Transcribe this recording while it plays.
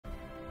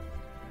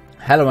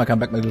Hello, welcome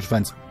back, my good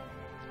friends.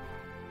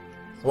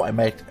 So I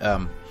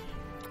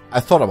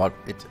thought about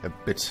it a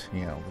bit,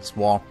 you know, this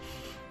war.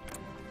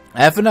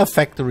 I have enough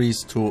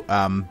factories to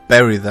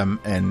bury them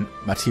in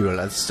material.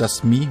 It's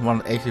just me,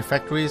 180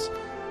 factories.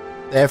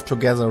 They have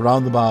together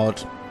around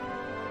about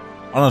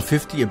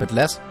 150, a bit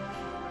less.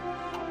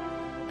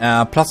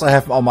 Plus I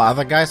have all my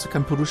other guys who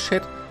can produce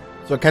shit.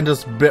 So I can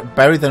just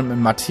bury them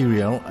in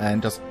material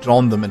and just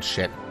drown them in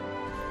shit.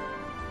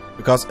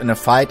 Because in a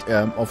fight,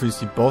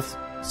 obviously both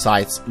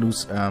sides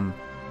lose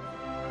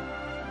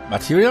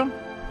material,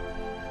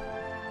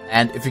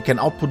 and if we can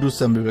outproduce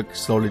them, we will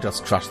slowly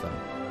just crush them.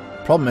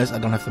 Problem is, I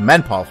don't have the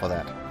manpower for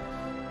that.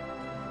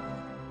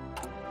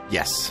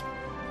 Yes,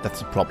 that's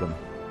the problem.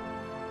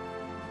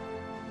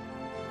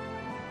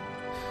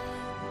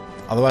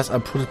 Otherwise, I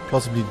could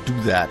possibly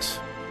do that.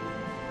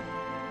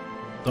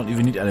 Don't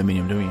even need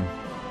aluminium, do we?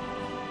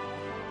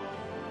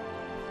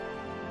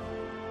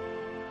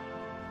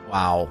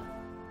 Wow.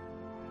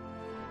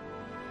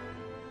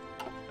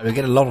 I will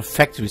get a lot of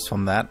factories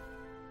from that.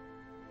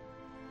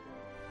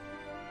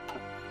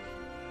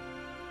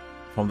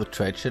 From the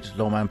trade shit,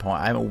 low manpower,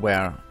 I'm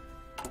aware.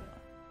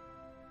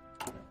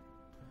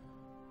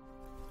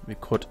 We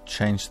could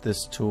change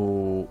this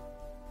to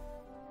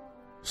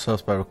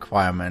sales by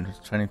requirement,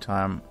 training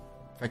time,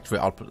 factory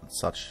output and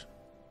such.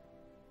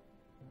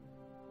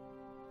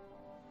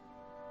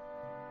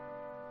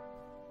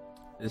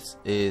 This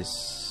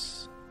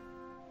is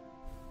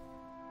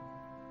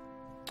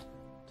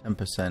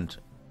 10%.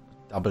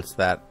 Doubles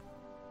that.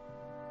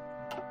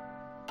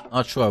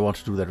 Not sure I want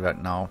to do that right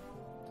now.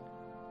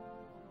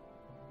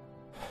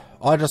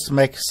 Or just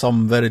make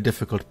some very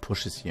difficult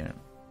pushes here.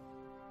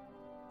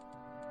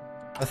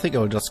 I think I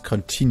will just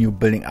continue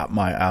building up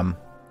my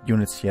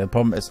units here. The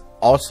problem is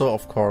also,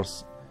 of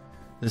course,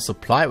 the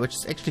supply, which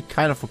is actually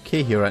kind of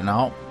okay here right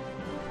now.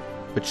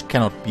 Which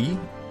cannot be.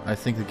 I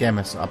think the game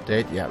has to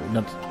update. Yeah, we're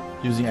not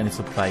using any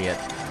supply yet.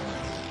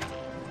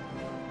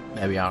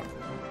 There we are.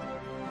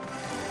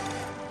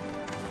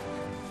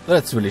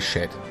 That's really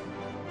shit.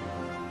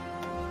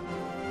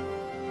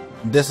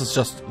 This is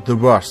just the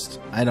worst.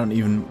 I don't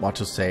even want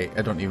to say.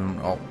 I don't even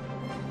know.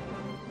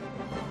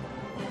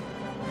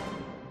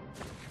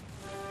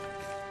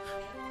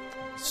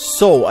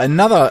 So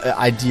another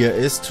idea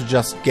is to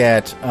just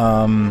get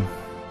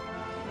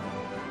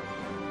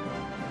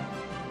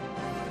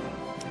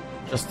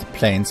just the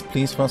planes,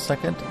 please, for a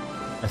second.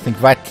 I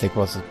think right click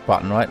was the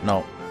button, right?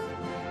 No.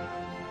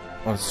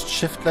 Was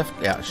shift left?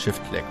 Yeah,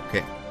 shift click.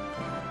 Okay.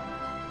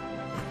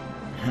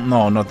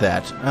 No, not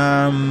that.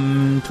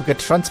 To get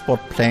transport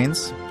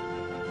planes.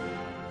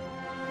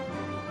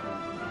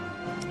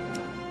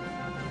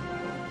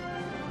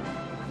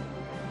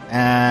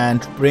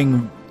 And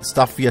bring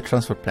stuff via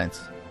transport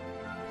planes.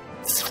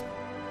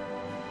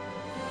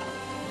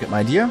 Get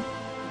my idea?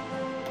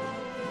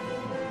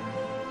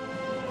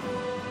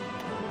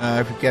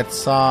 If we get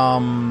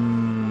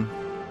some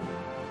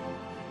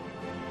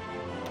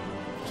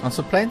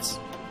transport planes.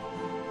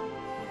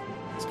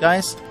 These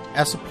guys,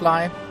 air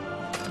supply.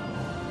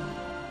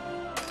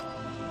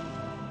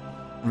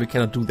 We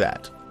cannot do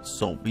that,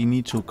 so we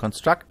need to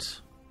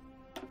construct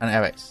an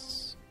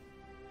airbase.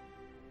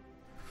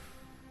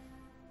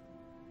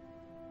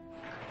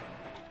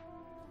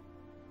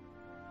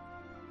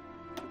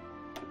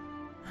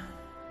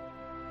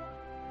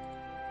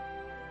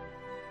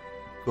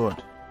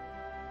 Good.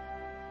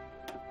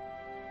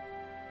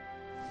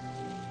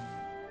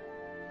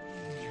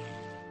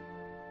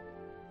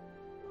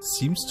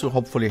 Seems to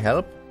hopefully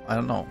help. I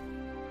don't know.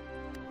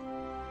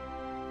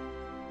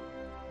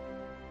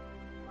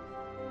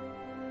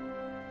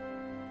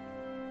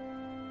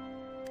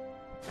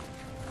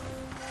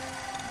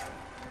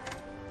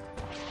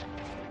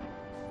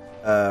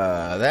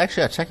 They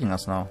actually are checking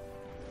us now.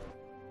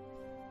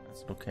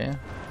 That's okay.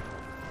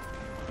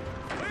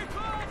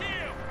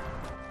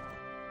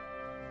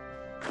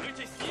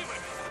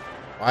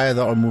 Why are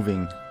they all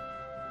moving?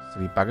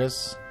 Silly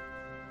buggers.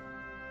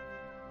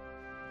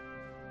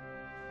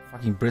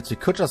 Fucking Brits. We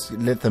could just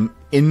let them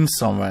in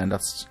somewhere and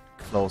that's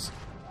close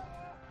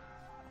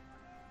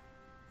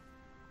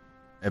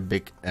a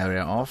big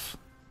area off.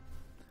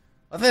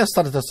 But they have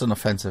started just an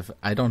offensive.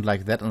 I don't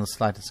like that in the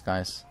slightest,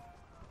 guys.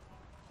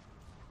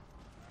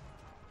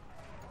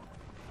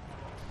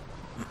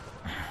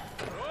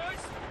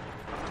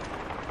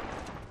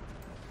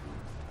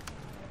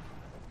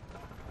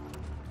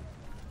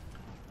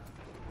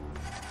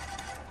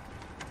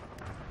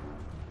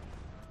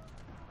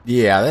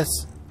 Yeah,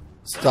 this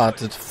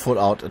started full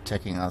out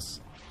attacking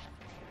us.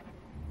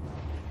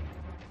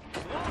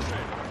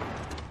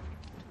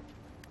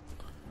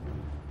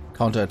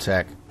 Counter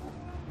attack.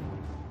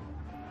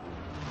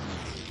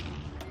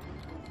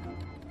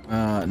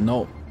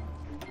 No.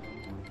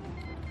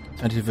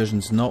 20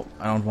 divisions, no.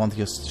 I don't want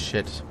your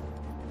shit.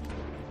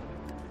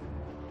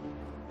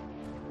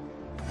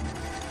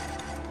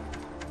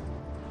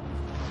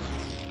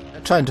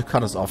 They're trying to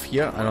cut us off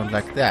here. I don't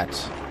like that.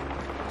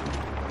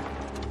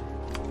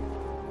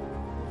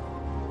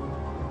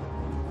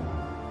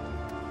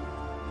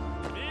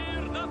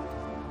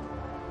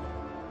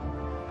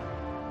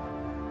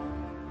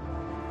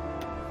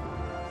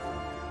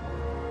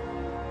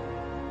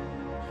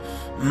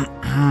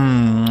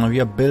 We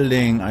are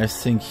building, I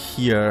think,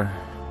 here.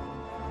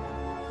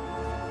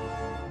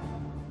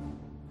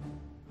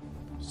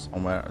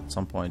 Somewhere at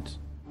some point.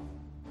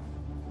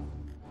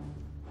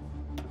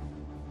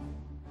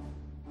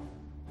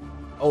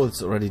 Oh,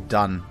 it's already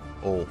done.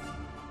 Oh.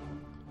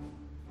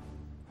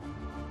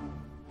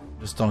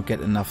 Just don't get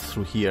enough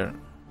through here.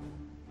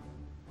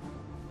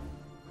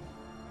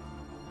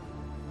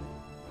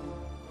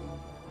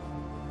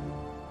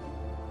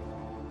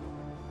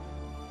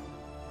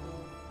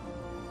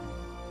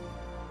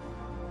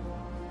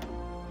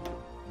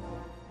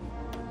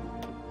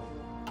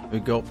 There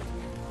we go.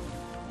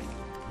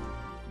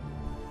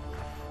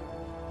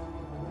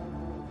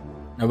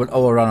 I will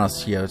overrun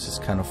us here, which is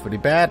kind of pretty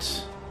bad.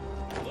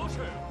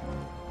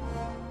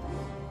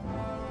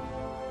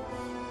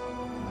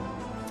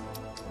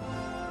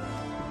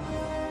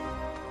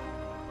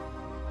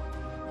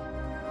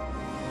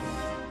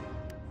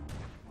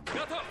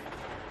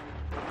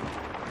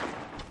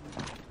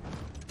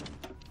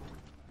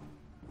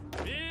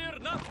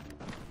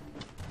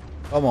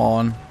 Come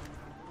on.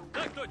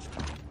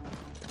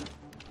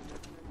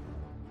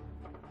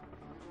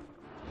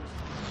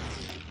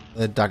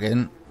 They dug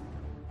in.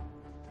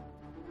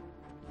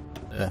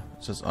 Yeah,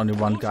 it's just only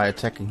one guy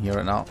attacking here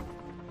right now.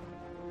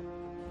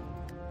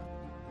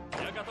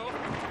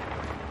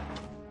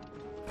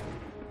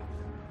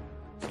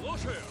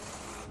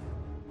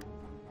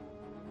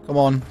 Come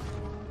on.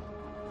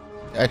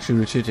 They're actually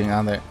retreating,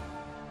 aren't they?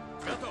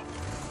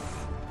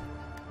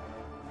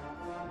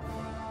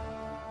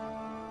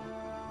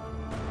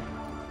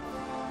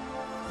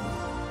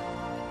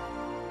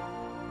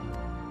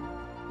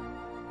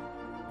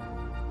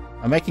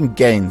 I'm making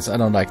gains. I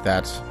don't like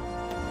that.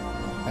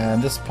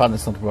 And this plan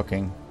is not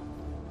working.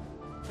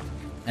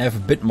 I have a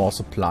bit more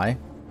supply.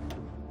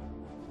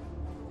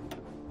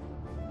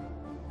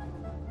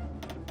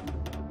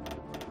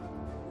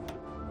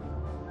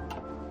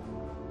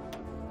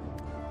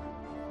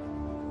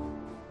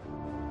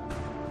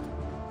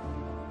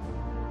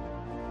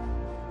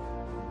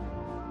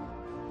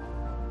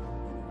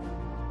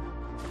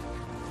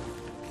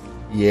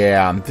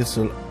 Yeah, this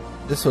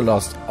will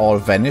just all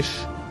vanish.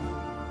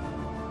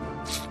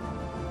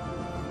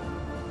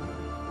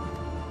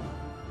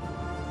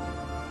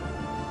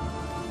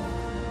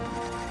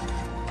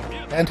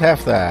 Can't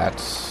have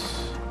that.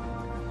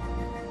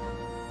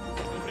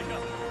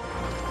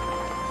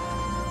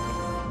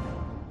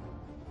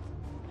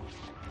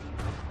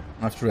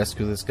 I have to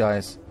rescue these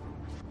guys.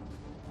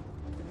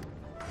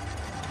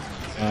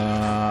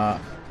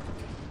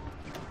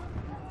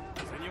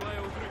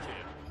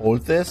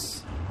 Hold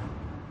this.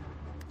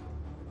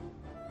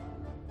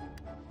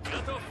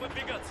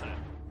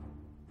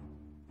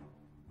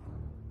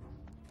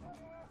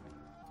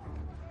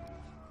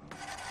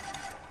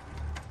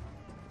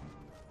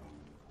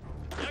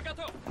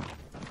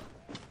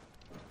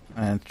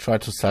 And try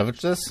to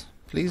salvage this,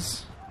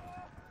 please.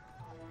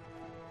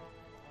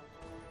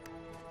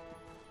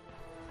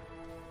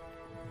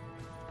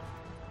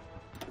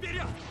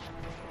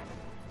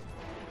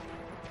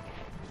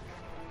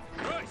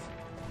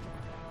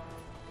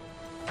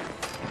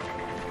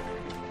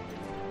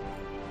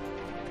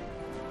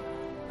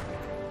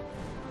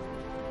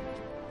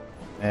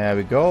 There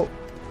we go.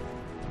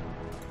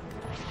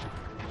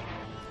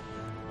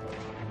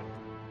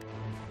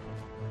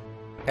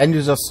 Can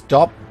you just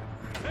stop?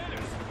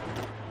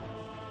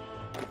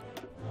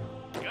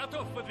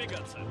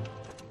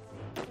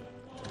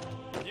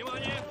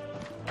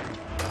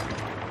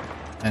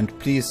 And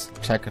please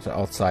check it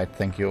outside,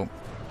 thank you.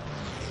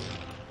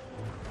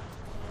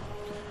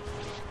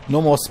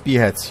 No more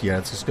spearheads here,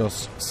 it just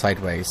goes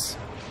sideways.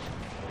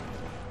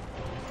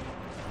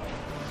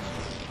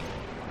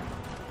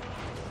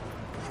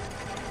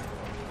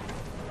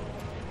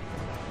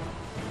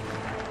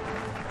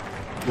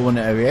 Go in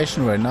the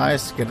aviation, very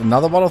nice. Get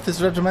another one of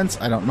these regiments,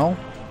 I don't know.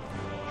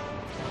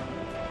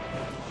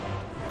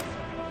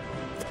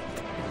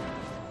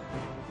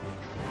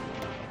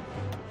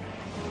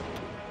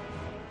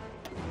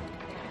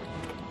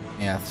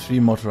 Yeah, 3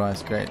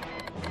 motorized, great.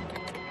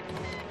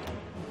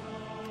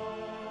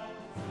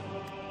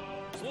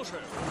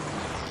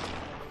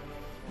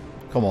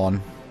 Come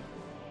on.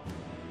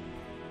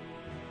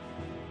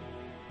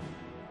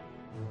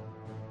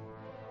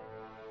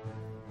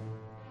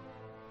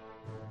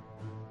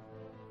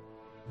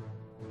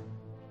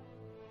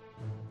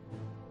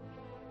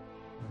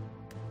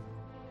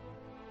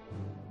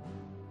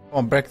 Come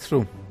on, break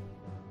through.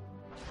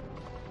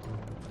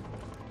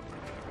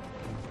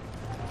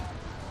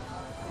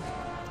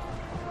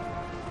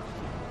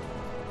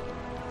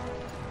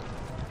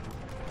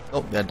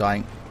 Oh, they're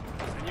dying.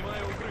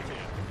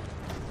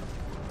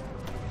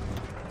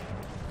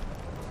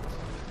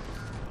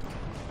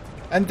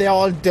 And they're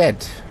all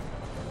dead.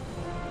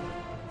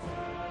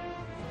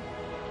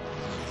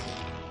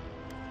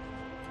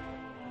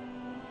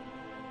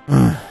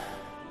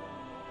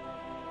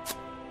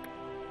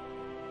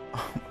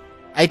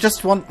 I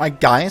just want my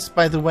guys,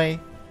 by the way,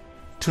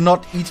 to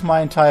not eat my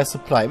entire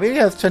supply. We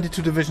have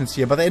 22 divisions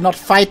here, but they're not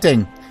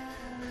fighting.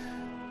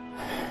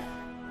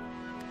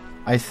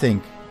 I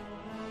think.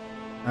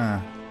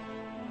 By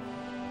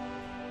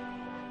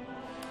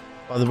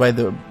the way,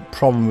 the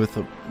problem with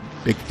the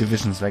big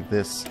divisions like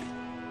this,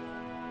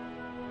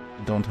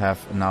 you don't have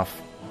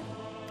enough.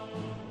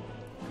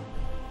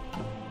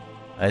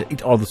 I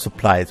eat all the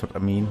supplies, what I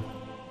mean.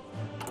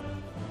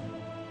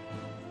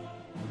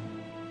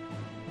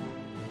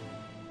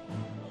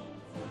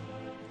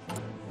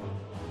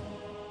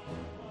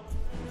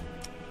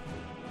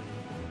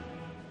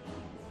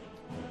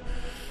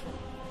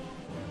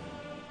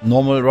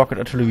 Normal rocket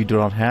artillery we do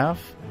not have.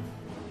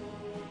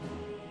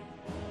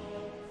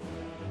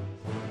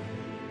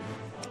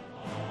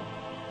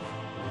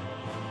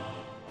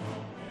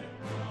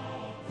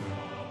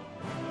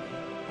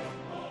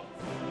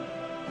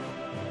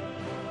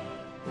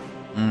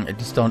 I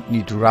just don't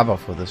need rubber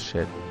for this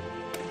shit.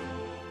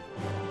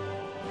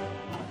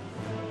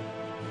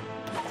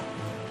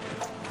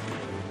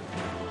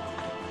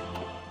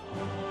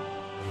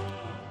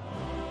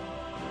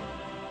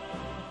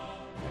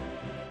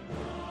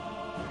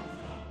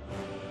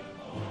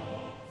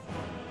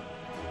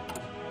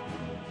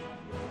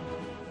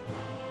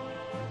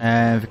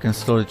 And we can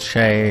slowly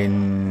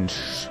change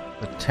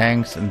the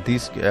tanks and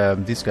these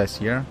guys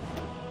here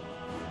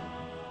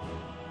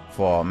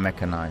for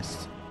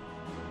mechanized.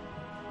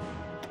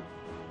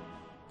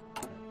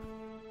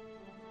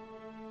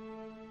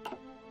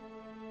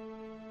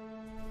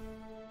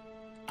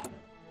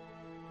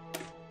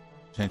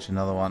 Change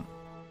another one.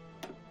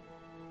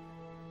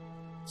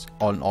 It's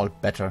all in all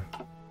better.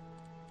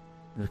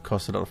 It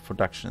costs a lot of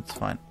production, it's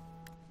fine.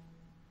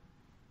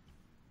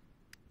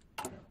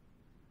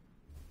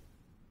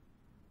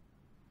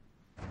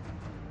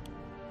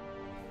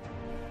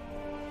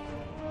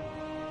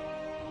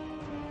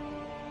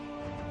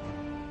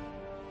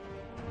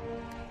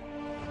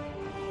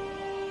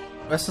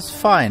 This is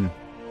fine.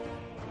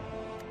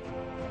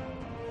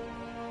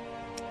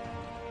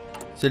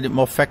 Still need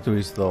more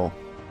factories though.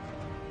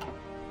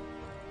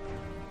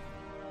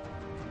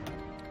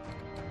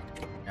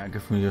 Yeah,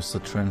 give me just the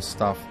trend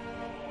stuff.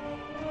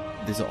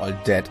 These are all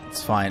dead,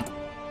 it's fine.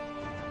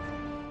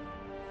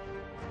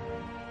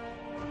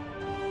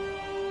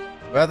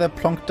 Where they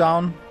plonked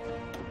down?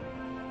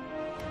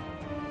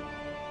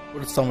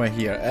 Put it somewhere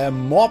here.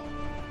 More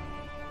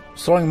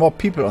throwing more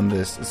people on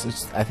this is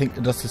just, I think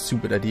that's a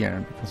stupid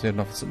idea because we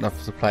have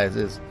enough supply as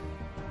is.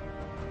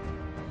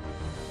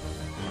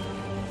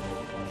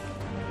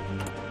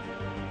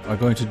 What we're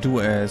going to do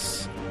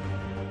is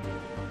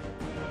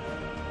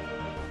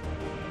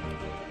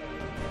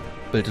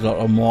build a lot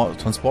of more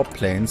transport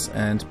planes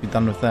and be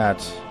done with that.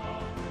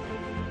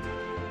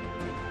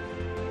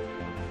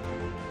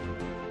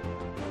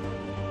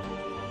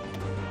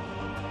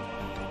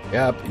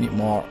 Yep, we need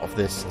more of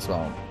this as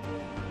well.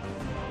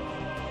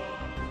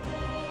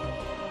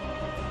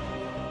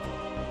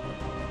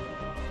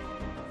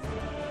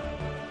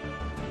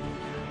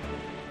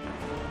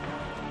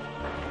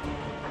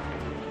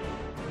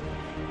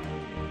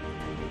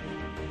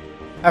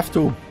 Have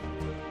to.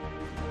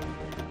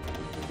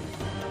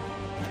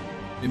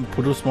 We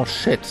produce more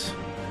shit.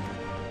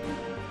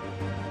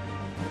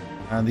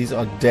 And these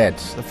are dead.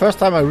 The first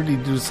time I really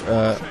do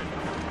an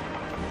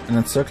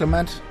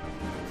encirclement.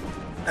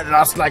 It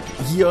lasts like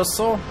a year or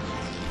so.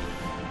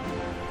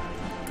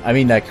 I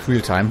mean like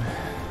real time.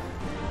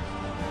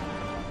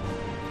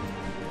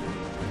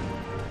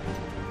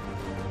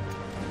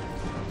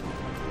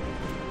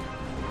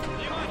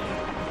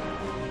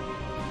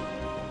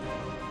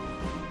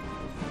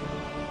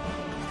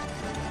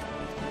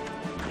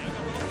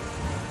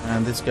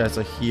 And these guys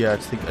are here. I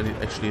think I need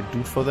actually a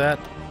dude for that.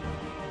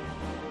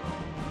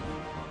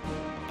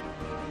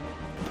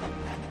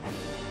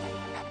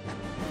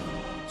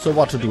 So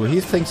what to do?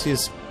 He thinks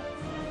he's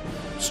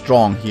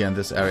strong here in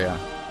this area.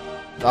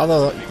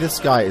 This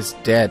guy is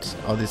dead.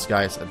 All these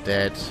guys are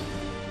dead.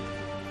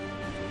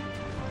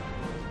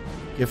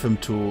 Give him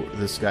to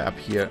this guy up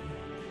here.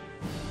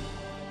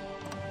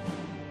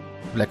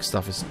 Black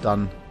stuff is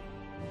done.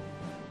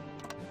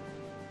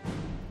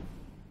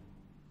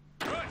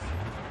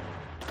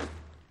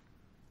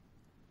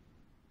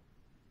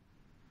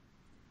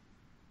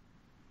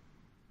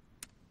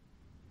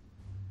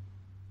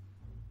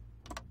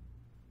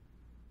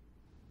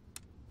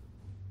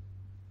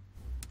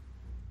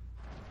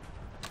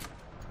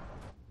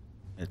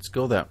 Let's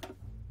go there.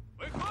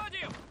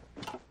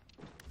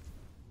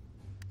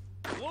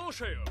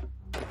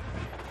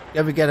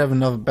 Yeah, we gotta have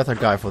another better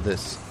guy for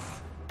this.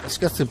 Let's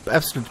get the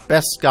absolute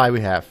best guy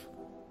we have.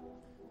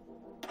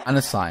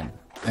 Unassign.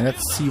 And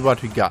let's see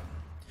what we got.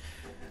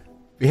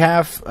 We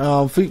have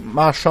Field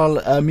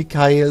Marshal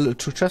Mikhail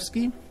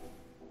Trotzki.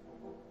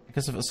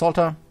 Aggressive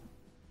Assaulter.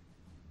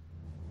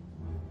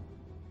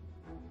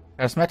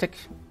 Charismatic.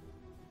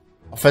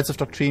 Offensive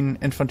Doctrine.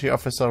 Infantry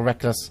Officer.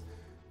 Reckless.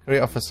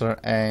 Career Officer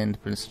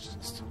and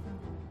Ballisticist.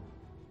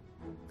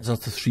 It's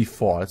also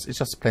 3-4. It's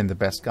just playing the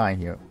best guy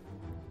here.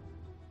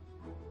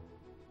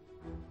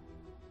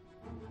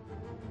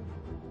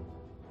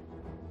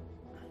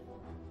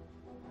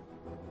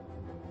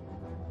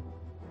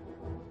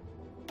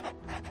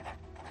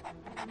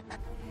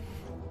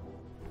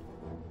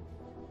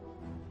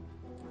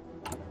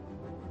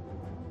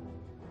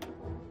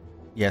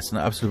 Yes, and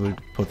I absolutely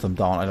put them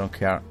down. I don't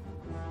care.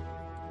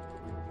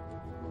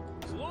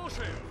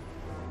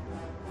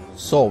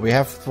 So we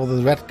have for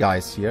the red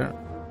guys here.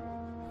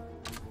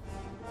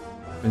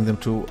 Bring them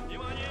to.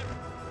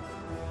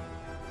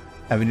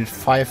 And we need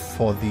 5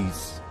 for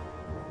these.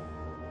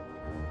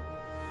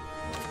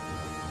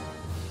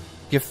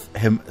 Give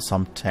him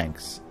some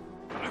tanks.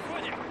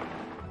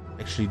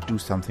 Actually do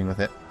something with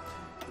it.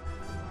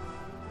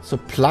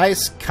 Supply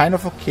is kind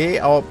of okay.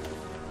 Our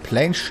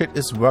plane shit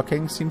is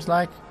working, seems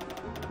like.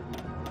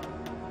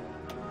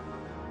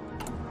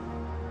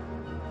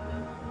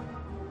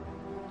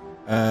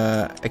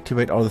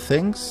 Activate all the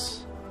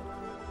things.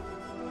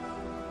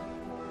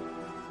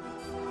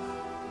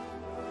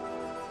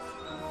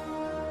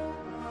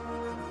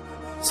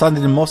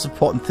 Suddenly the most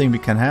important thing we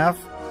can have.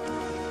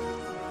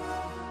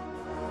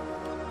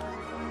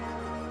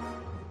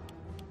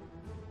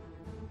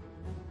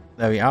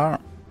 There we are.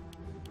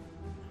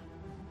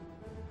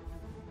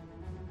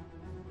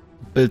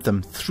 Build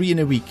them 3 in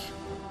a week.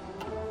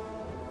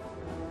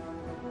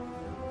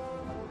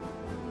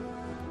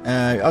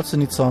 We also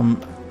need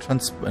some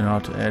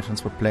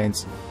transport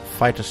planes,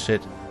 fighter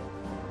shit.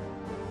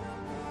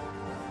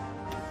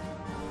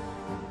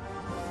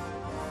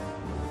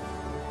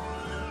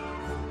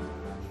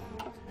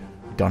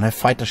 We don't have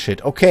fighter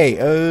shit. Okay.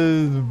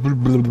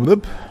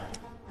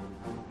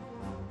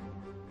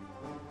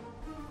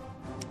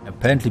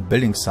 Apparently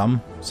building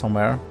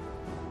somewhere.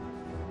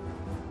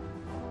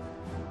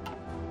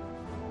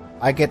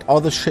 I get all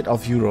the shit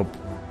of Europe.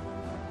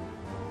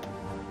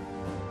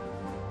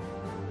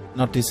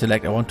 Not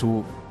deselect. I want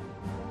to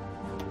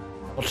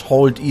not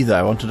hold either.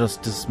 I want to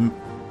just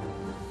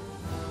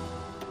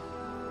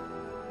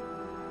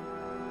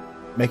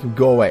make him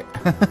go away.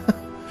 I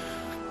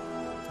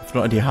have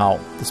no idea how.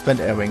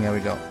 Disband air wing. There we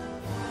go.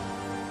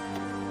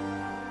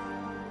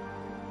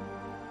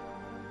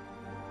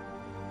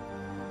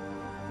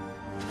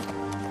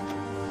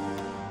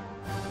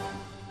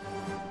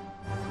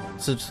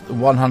 So it's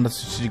 100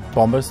 strategic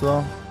bombers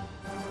though.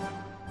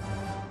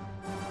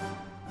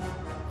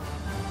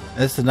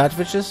 And it's the night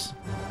witches?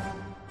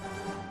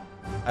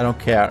 I don't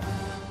care.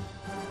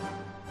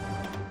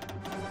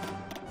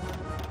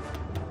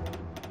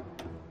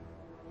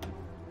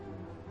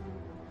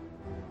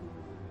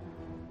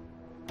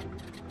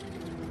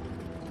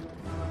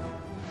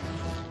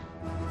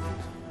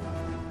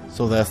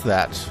 So there's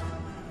that.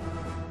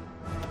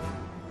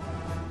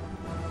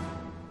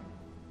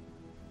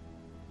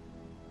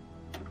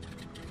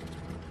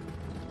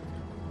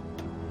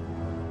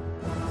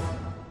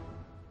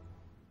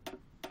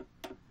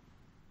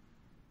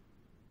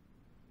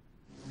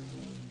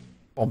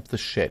 Bomb the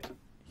shit.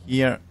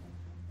 Here.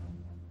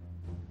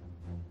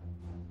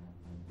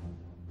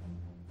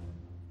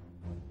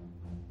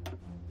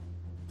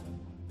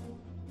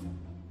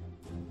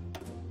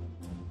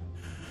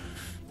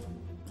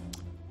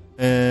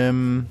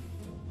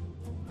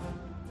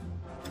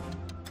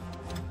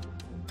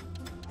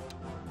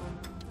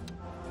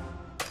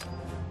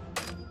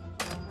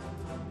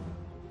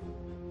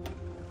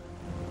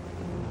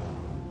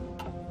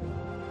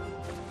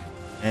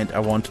 And I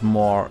want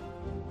more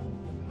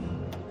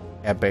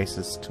air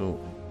bases too.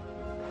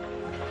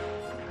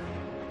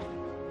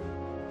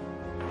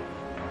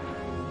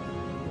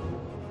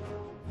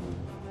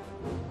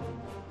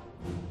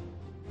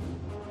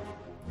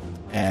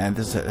 And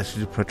this is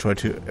actually try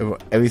to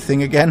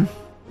everything again.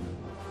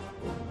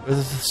 This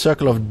is a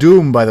circle of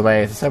doom, by the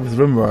way. It's the same with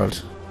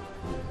RimWorld.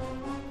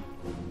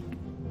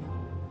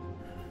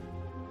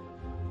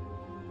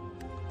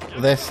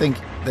 They think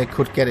they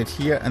could get it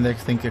here, and they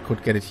think they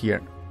could get it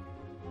here.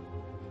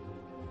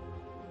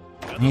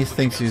 He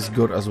thinks he's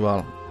good as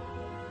well.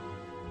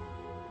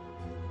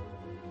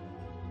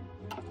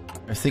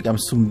 I think I'm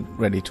soon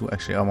ready to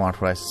actually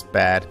amortize. It's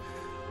bad.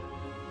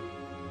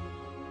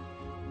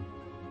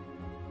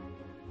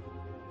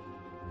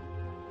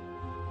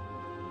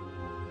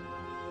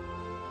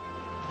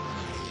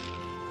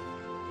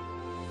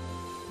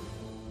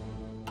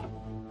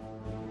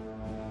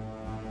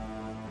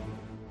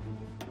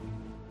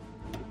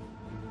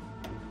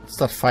 Let's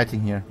start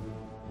fighting here.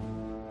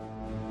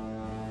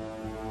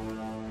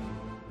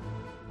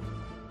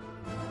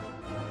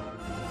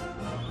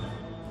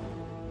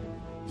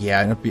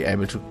 Yeah, I'll not be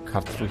able to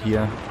cut through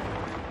here.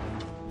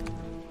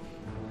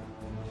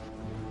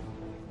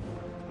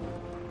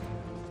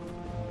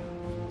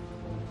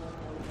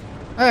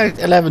 Alright,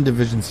 11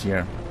 divisions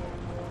here.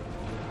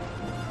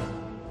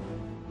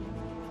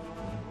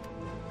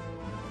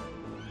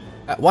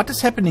 What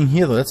is happening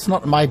here though? That's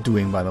not my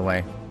doing, by the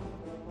way.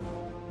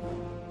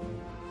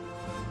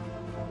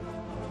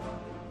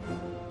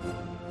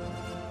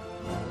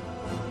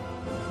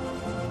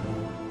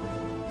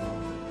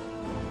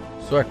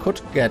 So I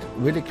could get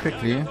really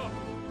quickly.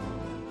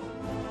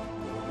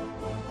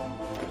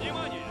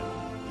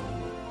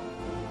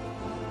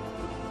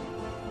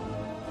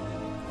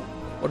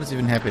 What is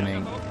even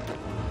happening?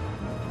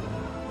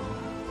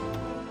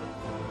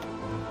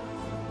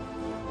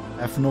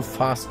 I have no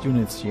fast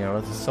units here.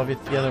 What's the Soviet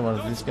theater?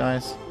 What are these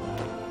guys?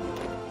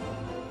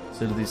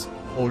 So these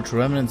Old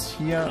remnants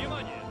here.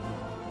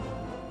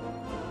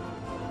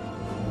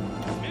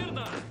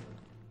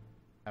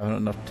 I have not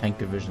enough tank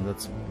division,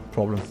 that's a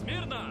problem.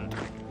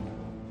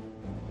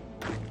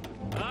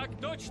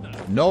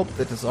 Nope,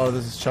 that is all.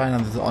 This is China,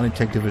 this is the only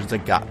tank divisions I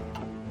got.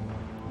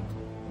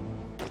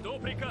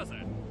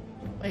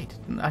 Wait,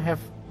 didn't I have...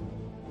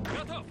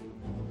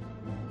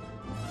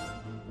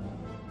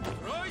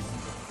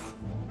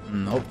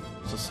 Nope,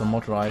 it's just some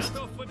motorized.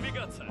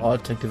 All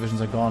tank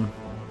divisions are gone.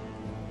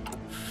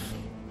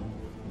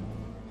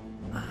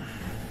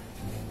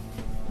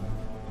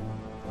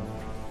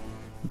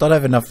 Don't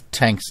have enough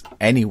tanks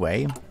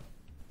anyway.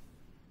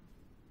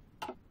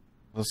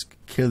 Let's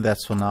kill that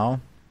for now.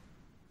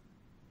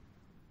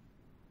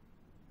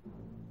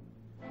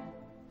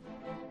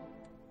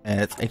 And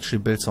let's actually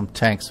build some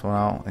tanks for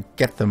now and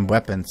get them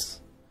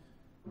weapons.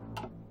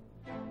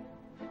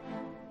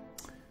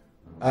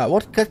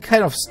 What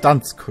kind of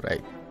stunts could I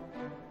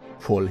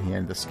pull here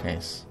in this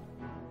case?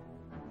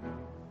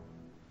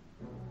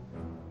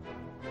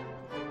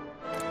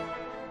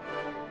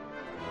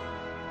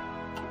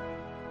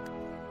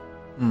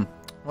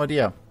 No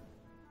idea.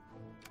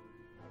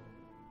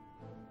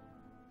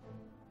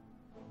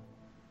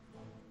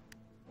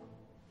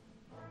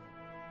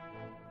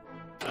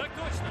 It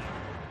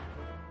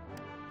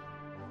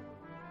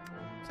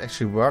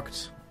actually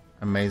worked.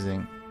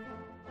 Amazing.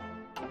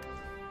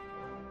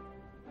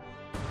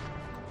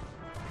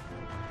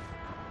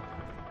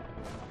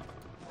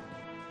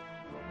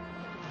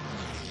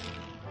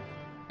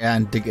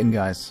 And dig in,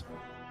 guys.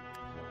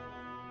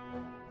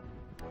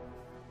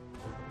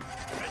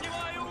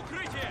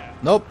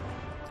 Nope.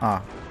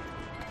 Ah.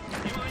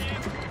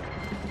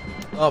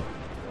 Up.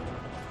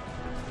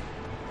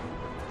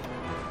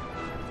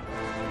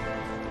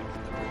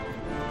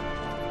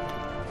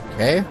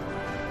 Okay.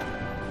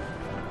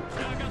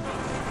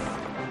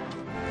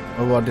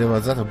 What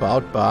was that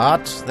about?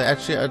 But they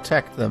actually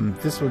attacked them.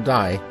 This will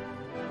die.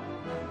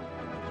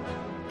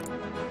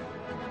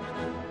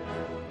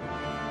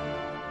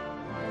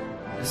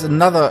 There's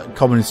another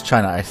communist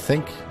China, I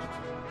think.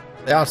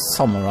 There are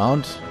some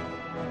around.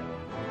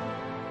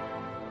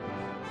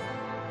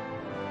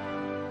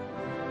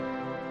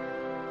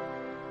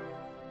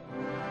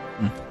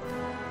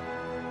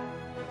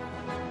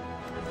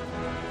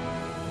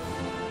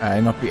 I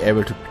will not be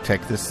able to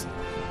protect this.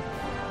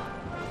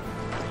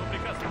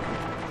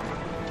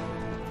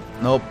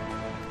 Nope.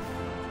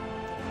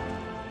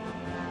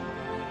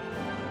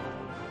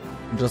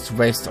 Just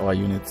waste our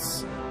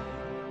units.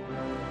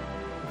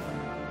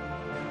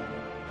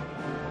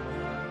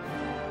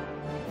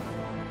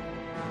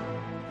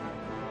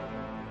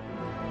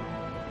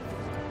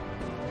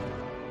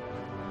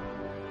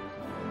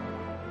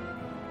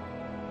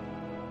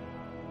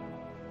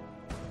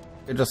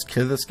 Can you just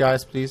kill this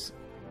guys, please?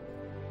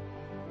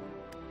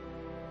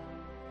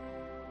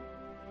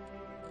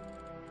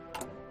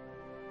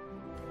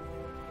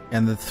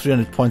 And the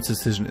 300 points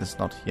decision is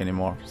not here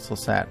anymore. So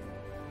sad.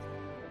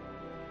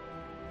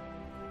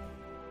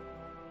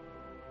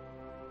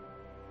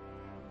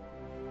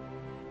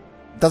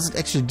 Does it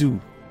actually do?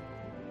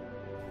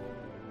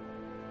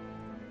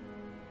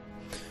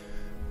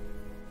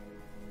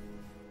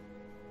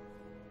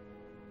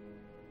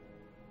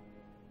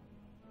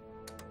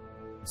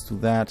 Let's do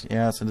that.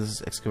 Yeah, so this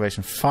is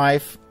excavation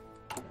 5.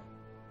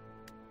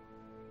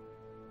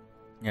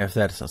 Yeah, if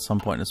that is at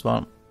some point as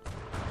well.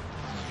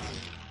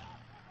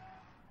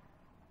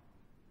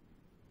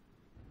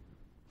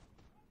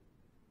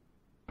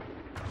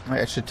 I'm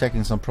actually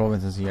taking some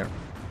provinces here.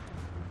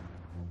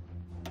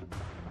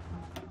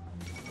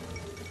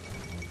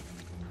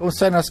 Oh,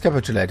 China has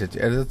capitulated.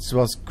 Yeah, that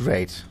was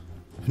great.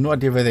 I have no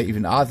idea where they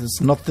even are. This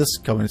is not this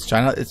communist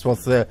China. It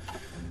was the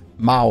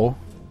Mao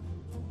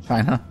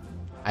China.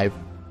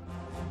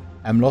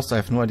 I'm lost. I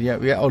have no idea.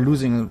 We are all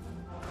losing an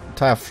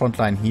entire front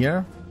line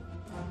here.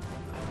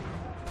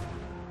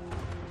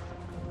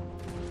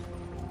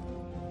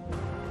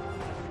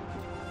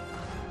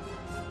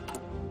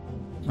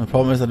 The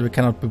problem is that we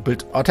cannot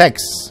build our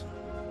tanks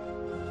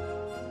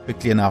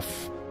quickly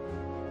enough.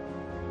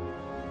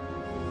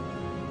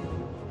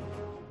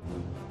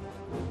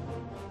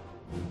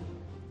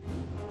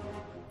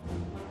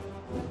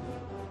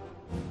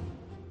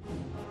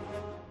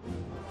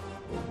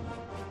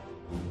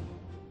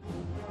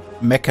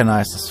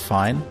 Mechanized is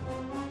fine.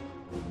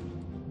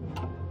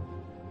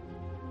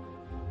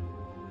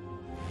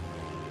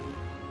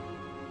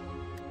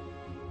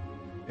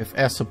 We have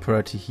air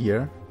superiority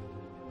here.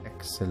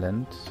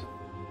 Excellent.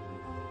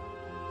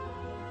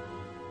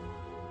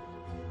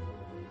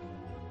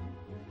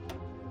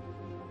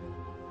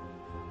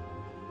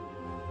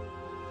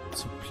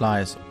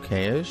 Supply is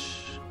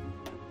okay-ish.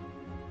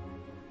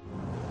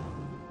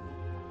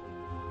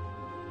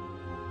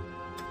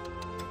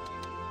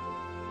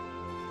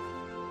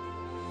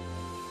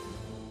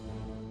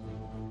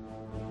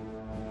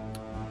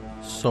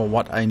 So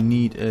what I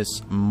need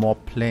is more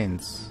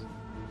planes.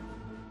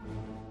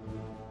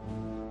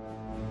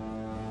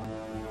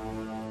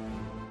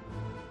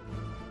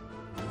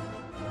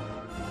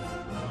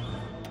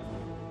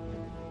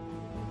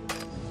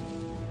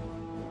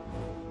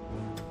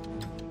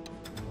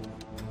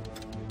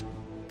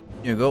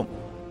 Here you go.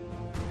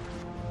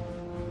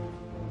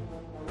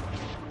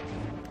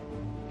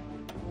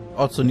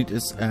 Also need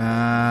is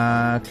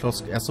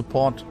close air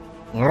support.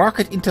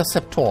 Rocket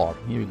interceptor.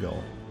 Here we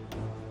go.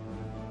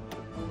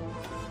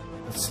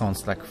 That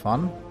sounds like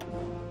fun.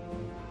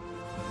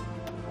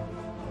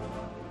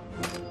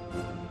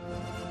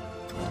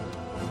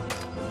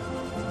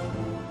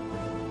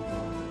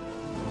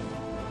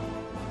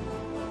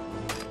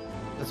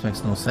 This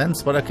makes no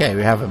sense, but okay,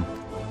 we have him.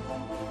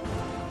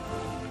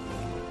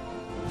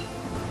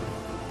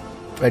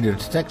 Radio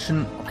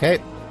detection,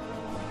 okay.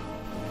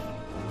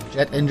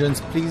 Jet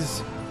engines,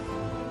 please.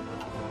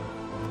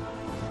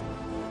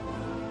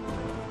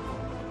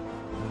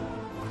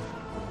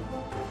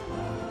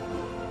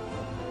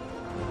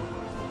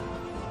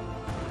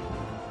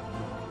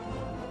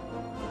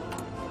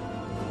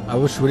 I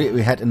wish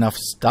we had enough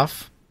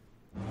stuff.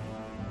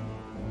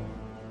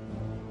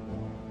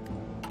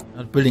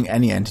 Not building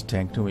any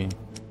anti-tank, do we?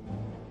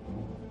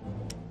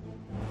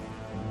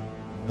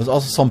 There's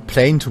also some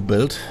plane to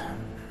build.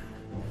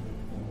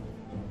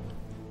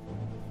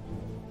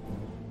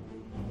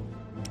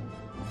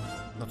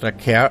 Not that I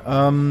care.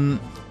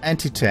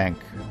 Anti-tank.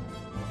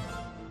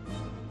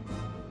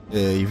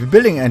 If you're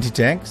building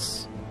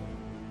anti-tanks,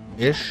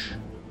 ish.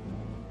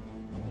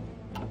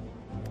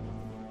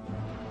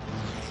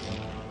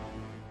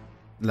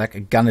 Like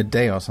a gun a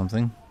day or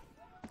something.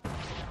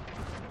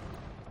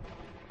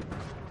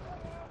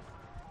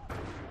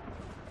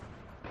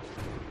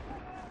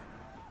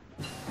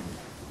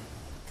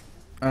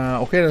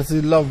 Okay, that's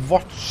the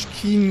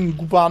Lavochkin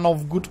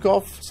Gubanov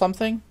Gudkov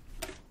something.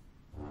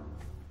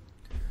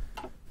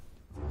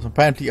 It's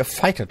apparently a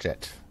fighter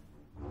jet.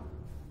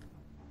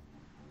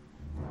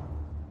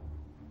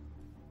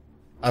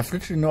 I've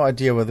literally no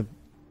idea where the...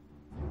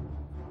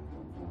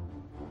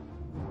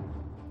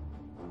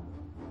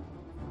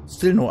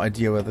 Still no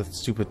idea where the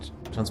stupid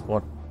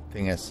transport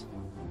thing is.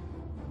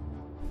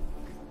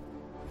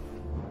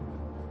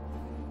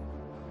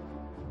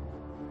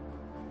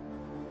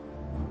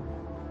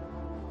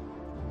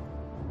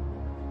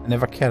 I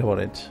never cared about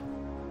it.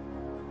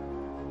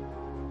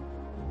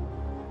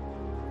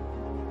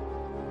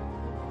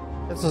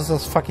 This is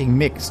this fucking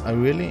mix. I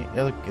really...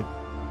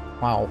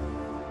 Wow.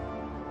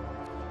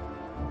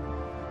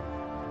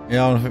 I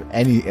don't have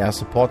any air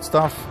support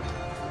stuff.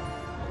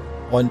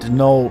 And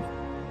no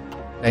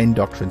plane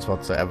doctrines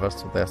whatsoever,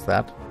 so there's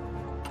that.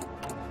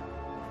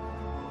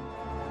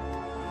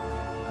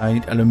 I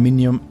need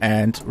aluminium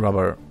and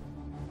rubber.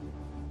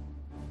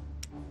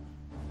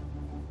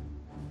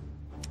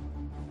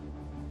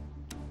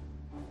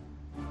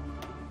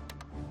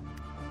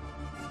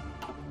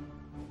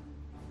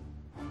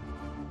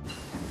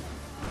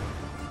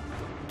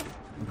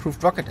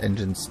 Improved rocket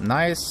engines,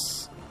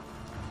 nice.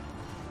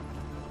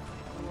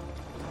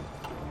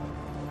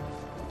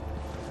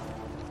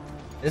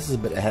 This is a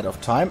bit ahead of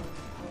time,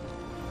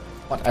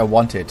 but I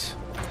want it.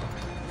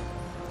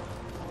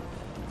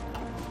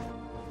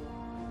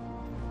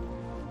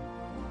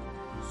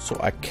 So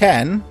I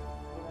can,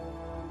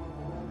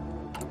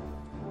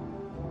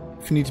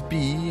 if need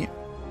be,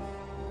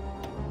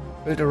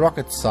 build a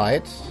rocket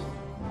site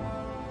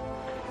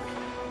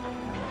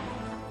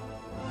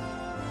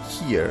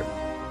here.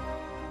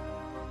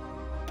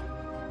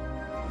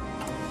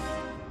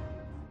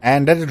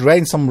 And let it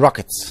rain some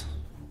rockets.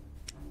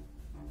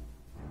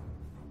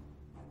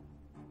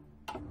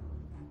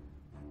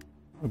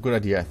 A good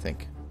idea, I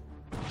think.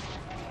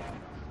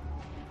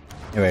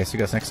 Anyway, see you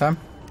guys next time.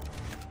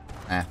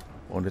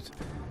 Won't it.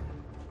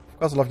 Of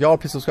course, I love y'all.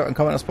 Please subscribe and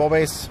comment on Spore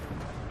Base.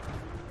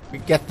 We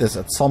get this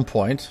at some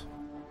point.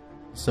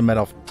 It's a matter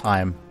of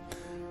time.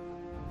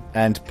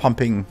 And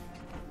pumping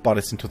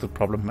bodies into the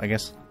problem, I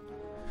guess.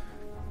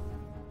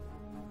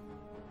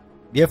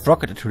 We have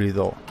rocket artillery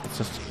though. Let's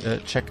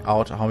just check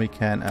out how we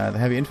can the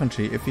heavy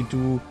infantry. If we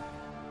do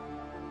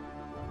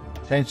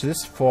change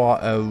this for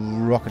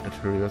rocket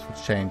artillery, what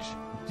would change?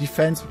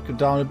 Defense would go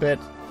down a bit.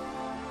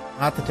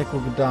 Hard attack will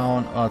go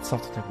down, or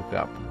soft attack will go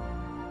up.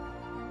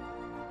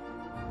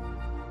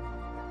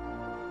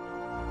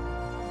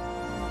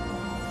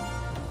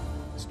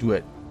 Let's do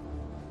it.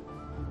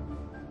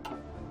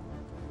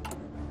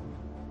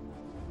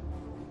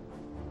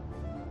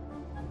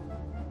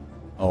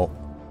 Oh.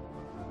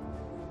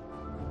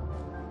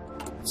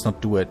 Let's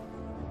not do it.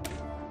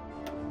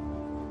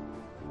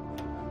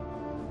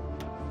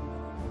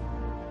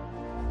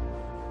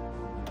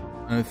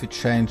 And if we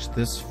change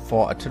this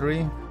for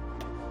artillery,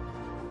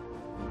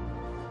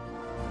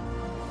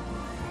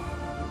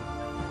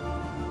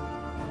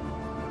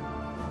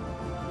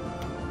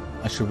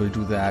 I should will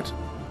do that.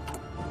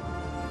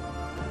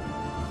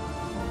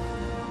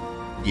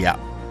 Yeah.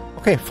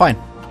 Okay, fine.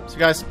 See you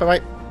guys. Bye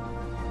bye.